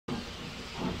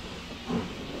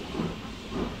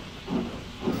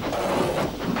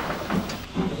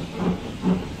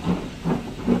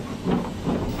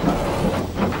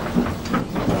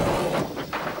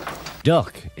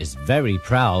Duck is very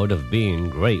proud of being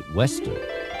Great Western.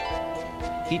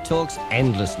 He talks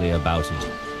endlessly about it,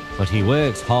 but he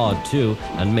works hard too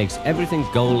and makes everything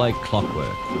go like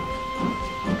clockwork.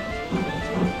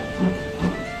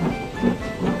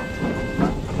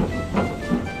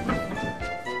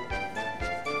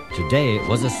 Today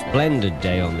was a splendid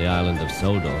day on the island of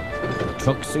Sodor. The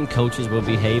trucks and coaches were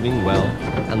behaving well,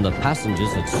 and the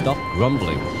passengers had stopped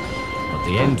grumbling, but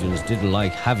the engines didn't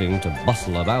like having to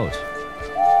bustle about.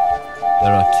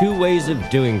 There are two ways of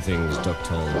doing things, Duck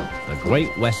told them. The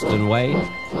Great Western way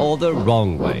or the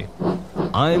wrong way.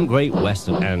 I'm Great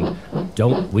Western and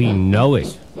don't we know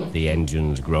it, the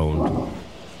engines groaned.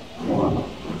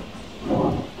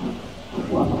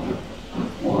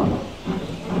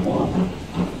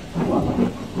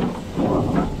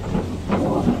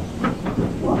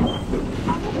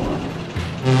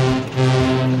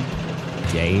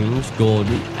 James,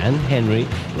 Gordon and Henry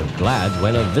were glad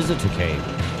when a visitor came.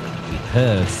 He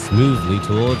purred smoothly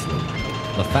towards them.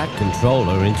 The Fatt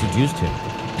Controller introduced him.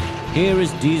 Here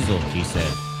is Diesel, he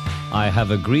said. I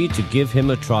have agreed to give him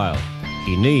a trial.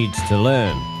 He needs to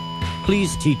learn.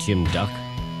 Please teach him, Duck.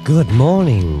 Good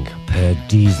morning, purred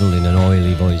Diesel in an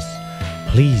oily voice.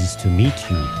 Pleased to meet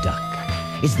you, Duck.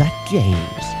 Is that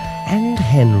James and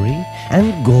Henry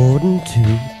and Gordon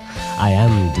too? I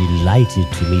am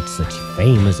delighted to meet such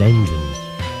famous engines.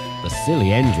 The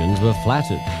silly engines were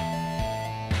flattered.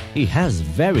 He has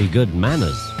very good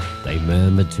manners, they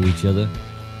murmured to each other.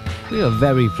 We are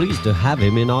very pleased to have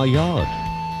him in our yard.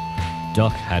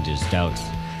 Duck had his doubts.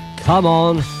 Come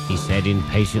on, he said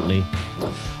impatiently.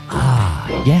 Ah,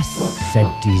 yes,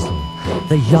 said Diesel.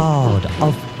 The yard,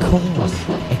 of course.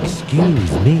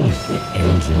 Excuse me,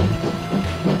 engine.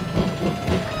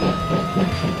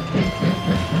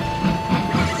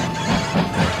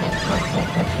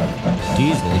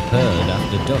 Diesel purred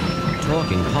after Duck,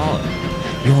 talking hard.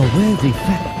 Your worthy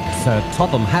fat Sir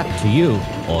Topham Hatt to you,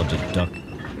 ordered Duck.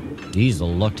 Diesel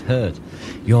looked hurt.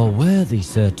 Your worthy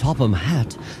Sir Topham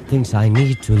Hatt thinks I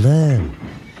need to learn.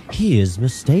 He is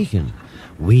mistaken.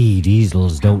 We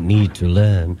Diesels don't need to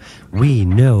learn. We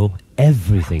know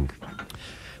everything.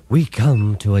 We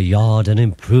come to a yard and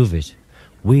improve it.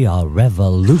 We are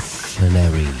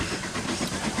revolutionary.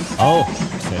 Oh,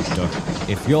 said Duck,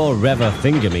 if you're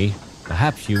rever-thingamy,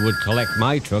 perhaps you would collect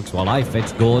my trucks while I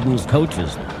fetch Gordon's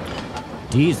coaches.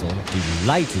 Diesel,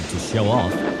 delighted to show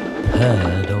off,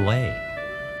 purred away.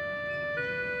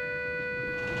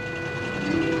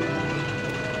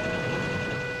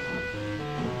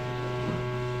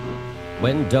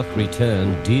 When Duck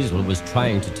returned, Diesel was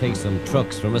trying to take some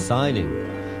trucks from a siding.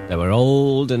 They were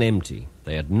old and empty.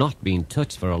 They had not been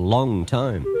touched for a long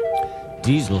time.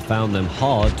 Diesel found them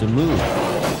hard to move.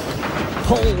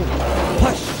 Pull,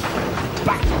 push,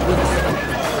 backwards,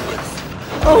 forwards.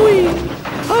 Owie!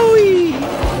 Owie!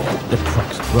 The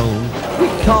trucks groaned. We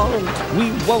can't!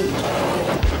 We won't!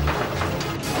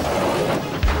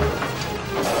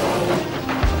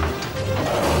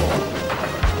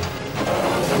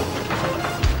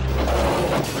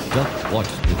 Duck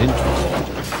watched with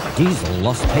interest. Diesel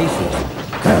lost patience.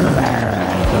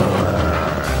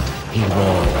 He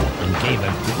roared and gave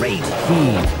a great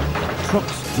heave. The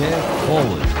trucks jerked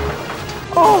forward.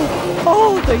 Oh!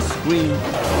 Oh! They screamed.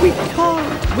 We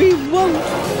can't! We won't!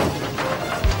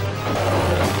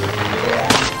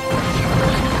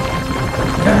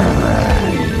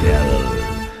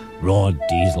 Roared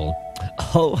Diesel.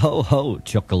 Ho, ho, ho,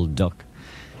 chuckled Duck.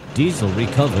 Diesel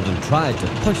recovered and tried to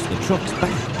push the trucks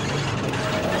back.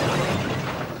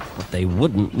 But they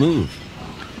wouldn't move.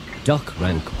 Duck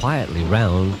ran quietly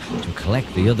round to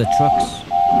collect the other trucks.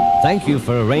 Thank you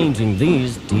for arranging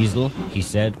these, Diesel, he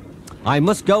said. I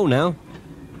must go now.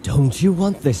 Don't you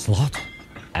want this lot?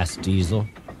 Asked Diesel.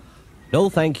 No,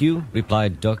 thank you,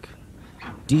 replied Duck.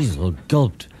 Diesel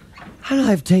gulped. And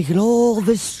I've taken all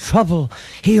this trouble,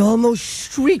 he almost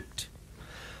shrieked.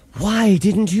 Why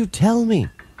didn't you tell me?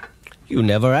 You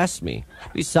never asked me.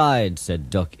 Besides, said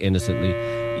Duck innocently,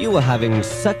 you were having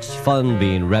such fun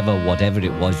being Rever whatever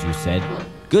it was you said.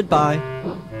 Goodbye.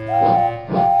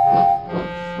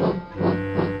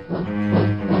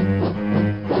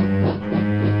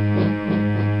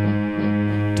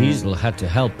 Diesel had to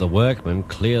help the workmen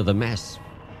clear the mess.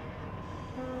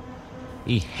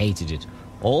 He hated it.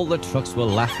 All the trucks were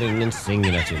laughing and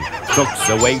singing at him. Trucks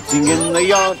are waiting in the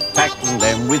yard, tackling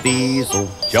them with Diesel.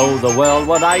 Show the world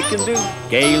what I can do,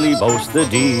 gaily boasts the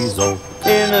Diesel.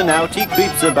 In and out he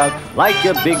creeps about like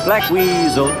a big black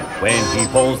weasel. When he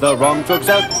pulls the wrong trucks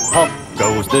out, pop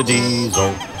goes the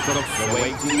Diesel. Trucks are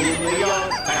waiting in the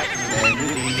yard, packing them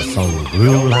with The ease. song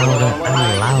grew louder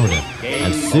and louder,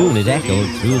 and soon it echoed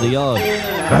through the yard.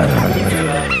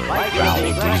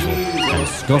 Growled Diesel, and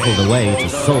scuttled away to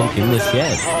sulk in the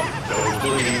shed. Goes the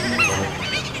diesel.